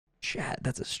Chat,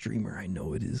 that's a streamer. I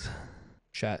know it is.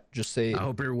 Chat, just say. I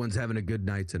hope everyone's having a good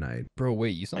night tonight. Bro,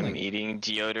 wait, you sound I'm like. eating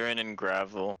deodorant and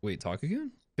gravel. Wait, talk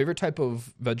again? Favorite type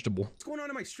of vegetable? What's going on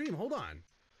in my stream? Hold on.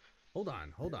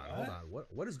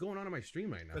 What is going on in my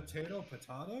stream right now? Potato?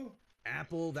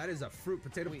 Apple, that is a fruit.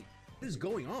 Potato. Wait, what is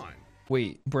going on?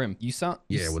 Wait, Brim, you sound.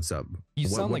 Yeah, what's up? You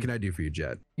what, sound what like. can I do for you,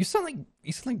 Jet? You sound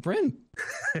like Brim.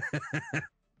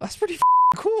 That's pretty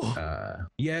cool.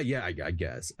 Yeah, I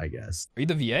guess. Are you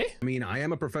the VA? I mean, I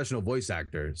am a professional voice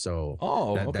actor, so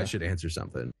okay. that should answer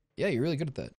something. Yeah, you're really good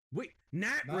at that. Wait,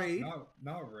 Natt Raid?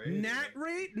 Not Raid. Natt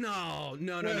Raid? No.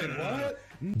 What?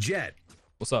 Jet,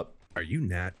 What's up? are you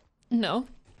Natt? No.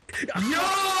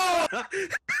 Yo!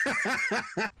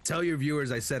 Tell your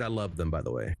viewers I said I love them, by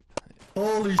the way.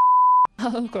 Holy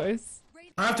Of course.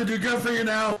 I have to do good for you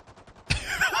now.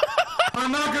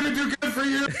 I'm not gonna do good for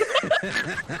you.